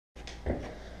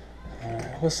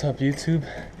What's up, YouTube?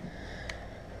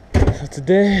 So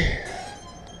today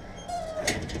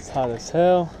it's hot as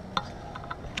hell.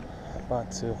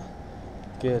 About to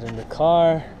get in the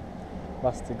car.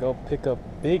 About to go pick up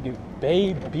Big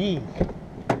Baby.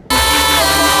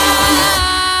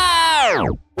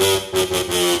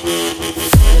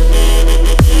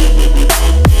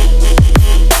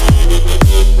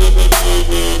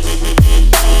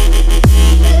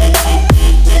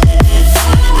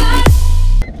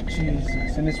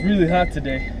 Jesus, and it's really hot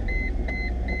today.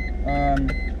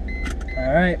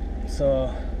 Alright,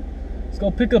 so let's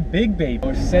go pick up Big Baby.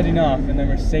 We're setting off in the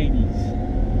Mercedes.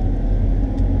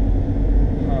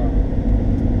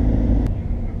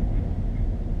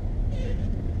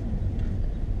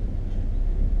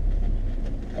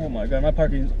 Oh my god, my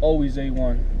parking is always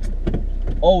A1.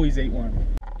 Always A1.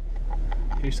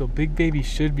 Here, so Big Baby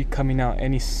should be coming out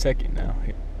any second now.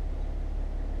 Here.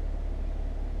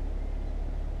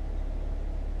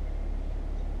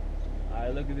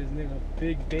 Alright, look at this nigga,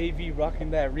 Big Baby,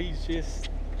 rocking that Regis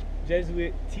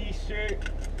Jesuit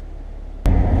t-shirt.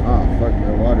 Ah, fuck,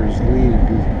 my water's clean,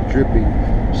 it's dripping.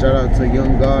 Shout out to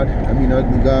Young God, Ugly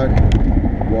God.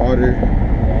 Water.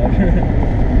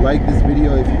 Like this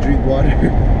video if you drink water.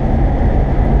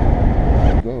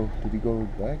 Did he go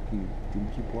back? He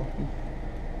didn't keep walking.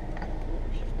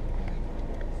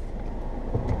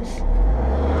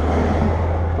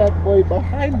 That boy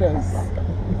behind us.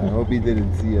 I hope he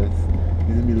didn't see us.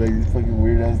 He's gonna be like these fucking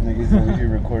weird ass niggas over here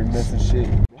recording us and shit.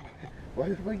 Why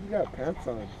the fuck you got pants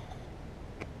on?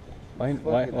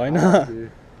 Why not?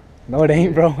 Dude. No, it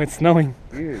ain't, bro. It's snowing.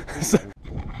 Weird.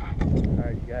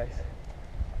 Alright, you guys.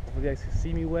 Hopefully you guys can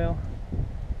see me well.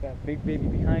 Got Big Baby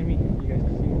behind me. You guys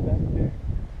can see me back there.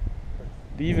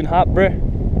 Be even hot, bruh.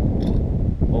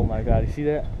 Oh my god, you see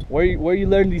that? Where you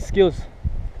learn these skills?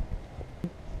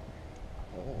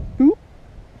 Who?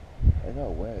 I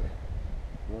got wet.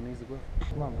 You want these to go?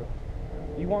 Come on, bro.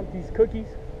 You want these cookies?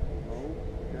 No.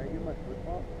 Can I get my flip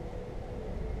flop?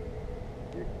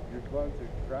 Your buns are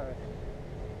trash.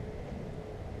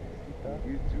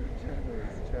 YouTube channel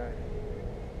is trash.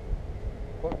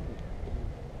 Fuck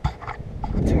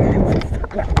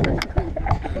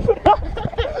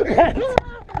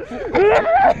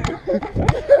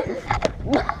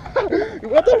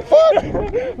What the fuck?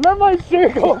 Let my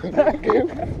shirt go back in.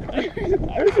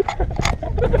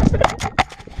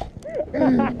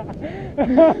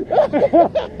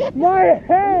 My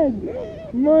head!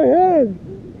 My head!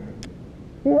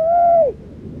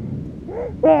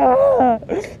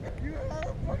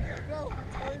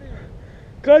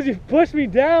 Cause you pushed me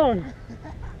down.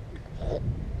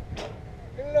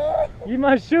 Give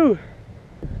my shoe.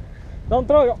 Don't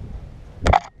throw it.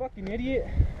 Fucking idiot.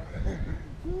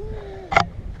 Did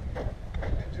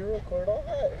you record all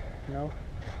that? No.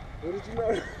 What did you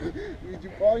know? Did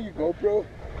you follow your GoPro?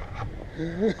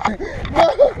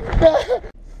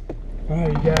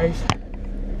 Alright, you guys.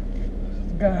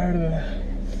 Got out of the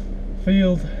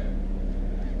field.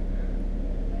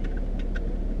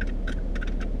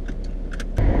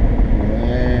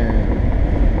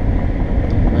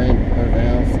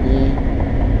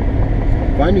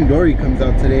 Finding Dory comes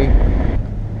out today.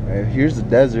 Here's the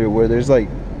desert where there's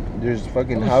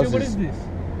fucking houses. Shit, what is this?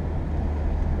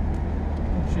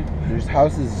 Oh shit. There's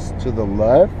houses to the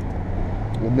left,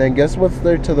 and then guess what's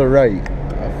there to the right?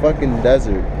 A fucking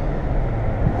desert.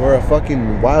 Or a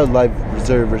fucking wildlife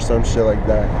reserve or some shit like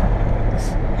that.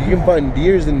 You can find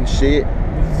deers and shit.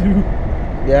 The zoo.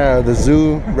 Yeah, the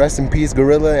zoo. Rest in peace,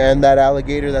 gorilla, and that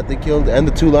alligator that they killed, and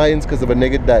the 2 lions because of a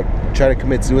nigga that tried to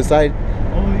commit suicide.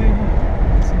 Oh yeah.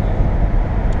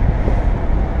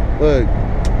 Look,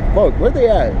 fuck, where they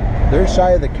at? They're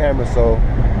shy of the camera, so.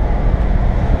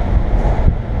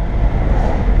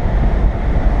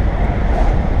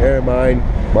 Never mind,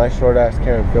 my short ass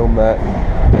can't film that.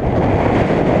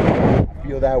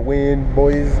 Feel that wind,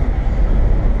 boys.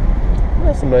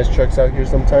 There's some nice trucks out here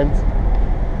sometimes.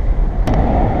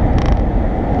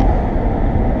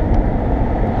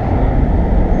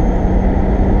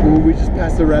 Ooh, we just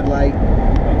passed the red light.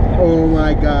 Oh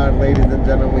my god, ladies and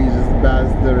gentlemen, we just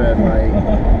passed the red light.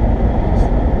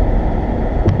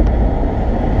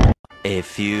 A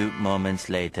few moments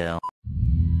later.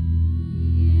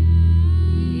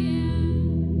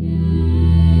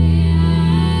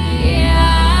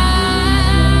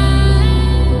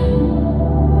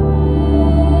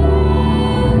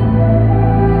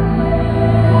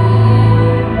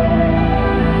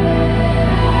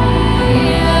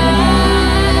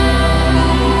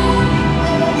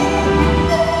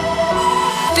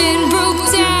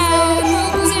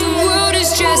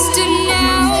 Just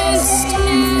announced,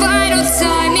 final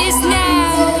time is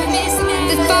now.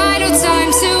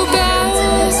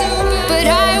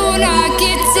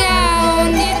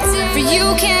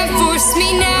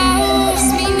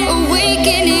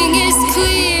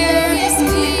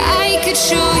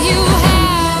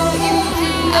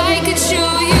 could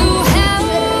show you how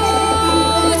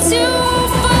to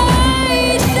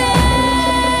fight them.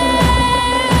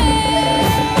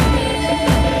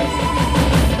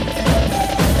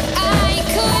 I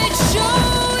could show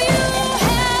you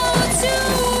how to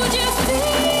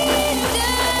defeat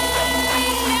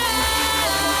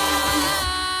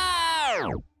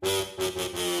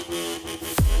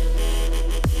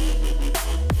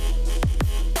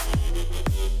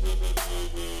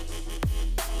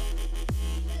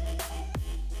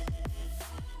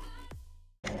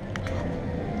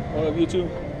What up, YouTube?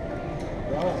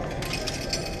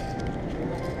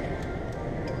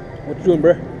 What you doing,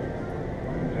 bruh?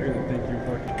 I gotta think you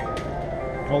fucking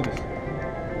hold this.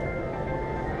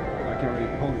 I can't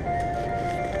really hold it.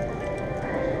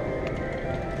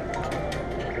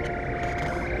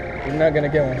 You're not gonna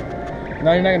get one. No,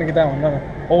 you're not gonna get that one. No, no.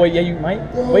 Oh wait, yeah, you might.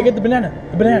 Wait, get the banana.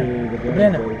 The banana. Yeah, the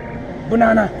banana.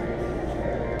 Banana.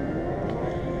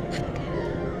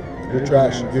 You're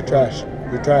trash. You're trash.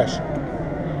 You're trash.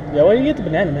 Yeah, why do you get the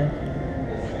banana, man?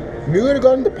 You would have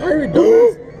gotten the pirate,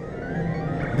 dude.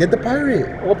 Get the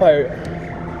pirate. What pirate?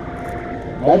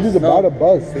 That dude's about a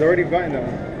bus. He's already gotten that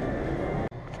one.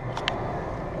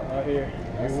 Out here.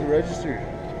 That's the register.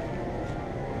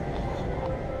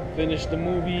 Finished the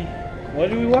movie. What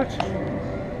did we watch?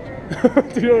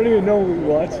 You don't even know what we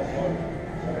watched.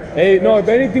 Hey, no, if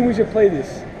anything, we should play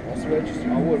this. That's the register.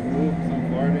 I would move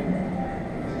some garden.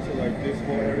 So like this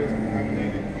whole area is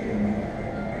contaminated.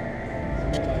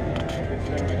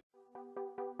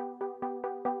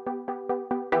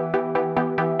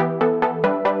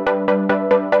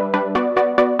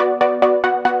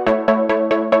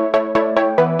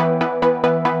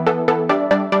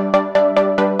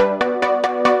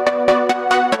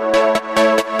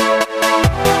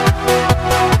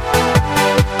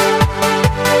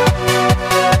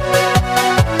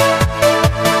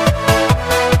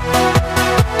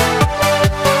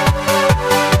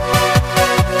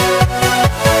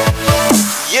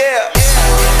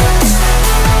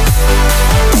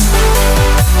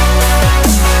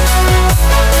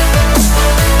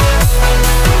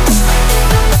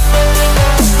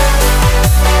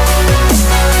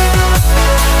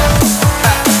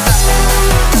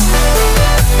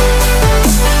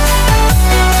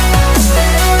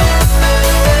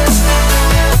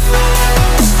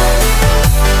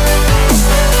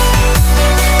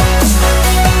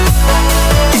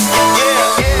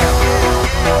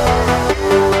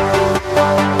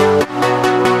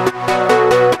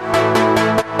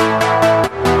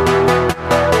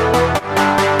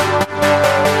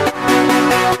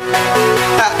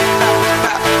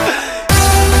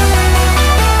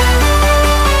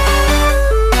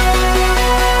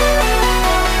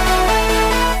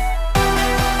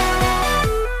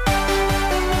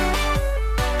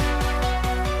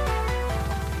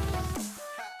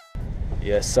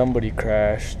 Yeah, somebody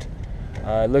crashed.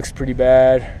 It looks pretty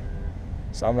bad,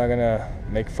 so I'm not gonna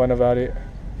make fun about it.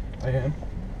 I am.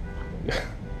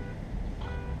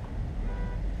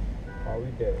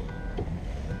 Probably dead.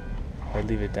 Or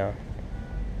leave it down.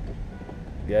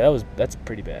 Yeah, that's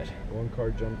pretty bad. One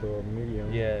car jumped a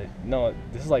medium. Yeah, no,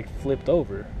 this is like flipped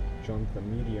over. Jumped a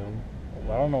medium.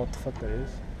 I don't know what the fuck that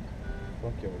is.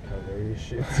 Fuck your vocabulary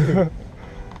shit.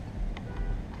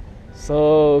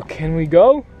 So, can we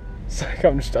go? It's like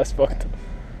I'm just fucked up.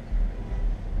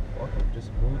 Fuck them. Just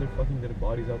move their fucking dead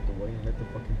bodies out the way and let the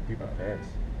fucking people pass.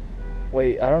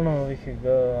 Wait, I don't know if we could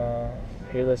go.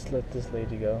 Here, let's let this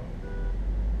lady go.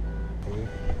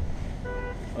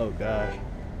 Oh gosh.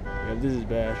 Yeah, this is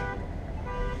bad.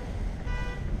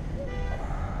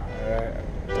 Alright,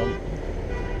 don't.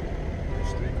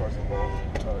 There's 3 cars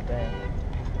involved. Oh, damn.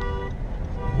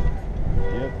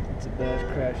 Yep, it's a bad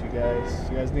crash, you guys.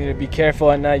 You guys need to be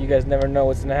careful at night. You guys never know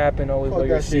what's gonna happen. Always wear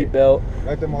your seatbelt.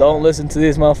 Don't listen to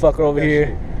this motherfucker over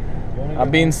here.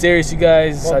 I'm being serious, you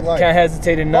guys. I can't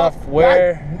hesitate enough.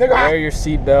 Wear your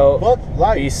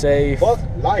seatbelt. Be safe. Fuck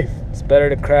life. It's better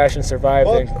to crash and survive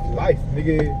Fuck than. life,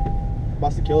 nigga.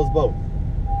 About to kill us both.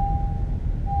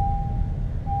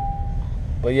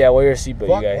 But yeah, wear your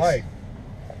seatbelt, you guys. Life.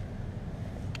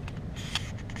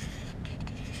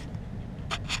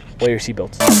 Wear your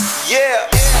seatbelts. Yeah.